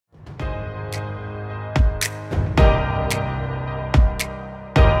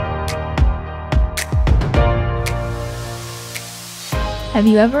Have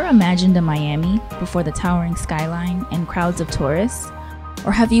you ever imagined a Miami before the towering skyline and crowds of tourists?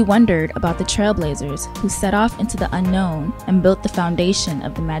 Or have you wondered about the trailblazers who set off into the unknown and built the foundation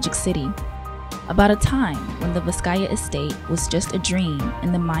of the Magic City? About a time when the Vizcaya estate was just a dream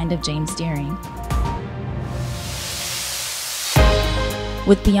in the mind of James Deering.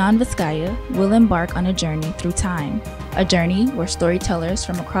 With Beyond Vizcaya, we'll embark on a journey through time. A journey where storytellers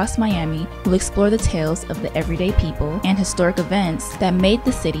from across Miami will explore the tales of the everyday people and historic events that made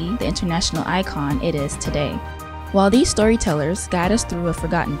the city the international icon it is today. While these storytellers guide us through a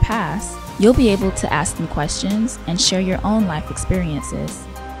forgotten past, you'll be able to ask them questions and share your own life experiences.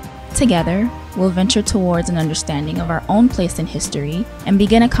 Together, we'll venture towards an understanding of our own place in history and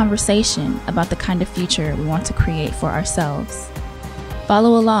begin a conversation about the kind of future we want to create for ourselves.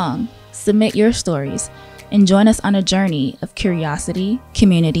 Follow along, submit your stories, and join us on a journey of curiosity,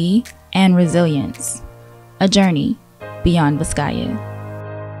 community, and resilience. A journey beyond Vizcaya.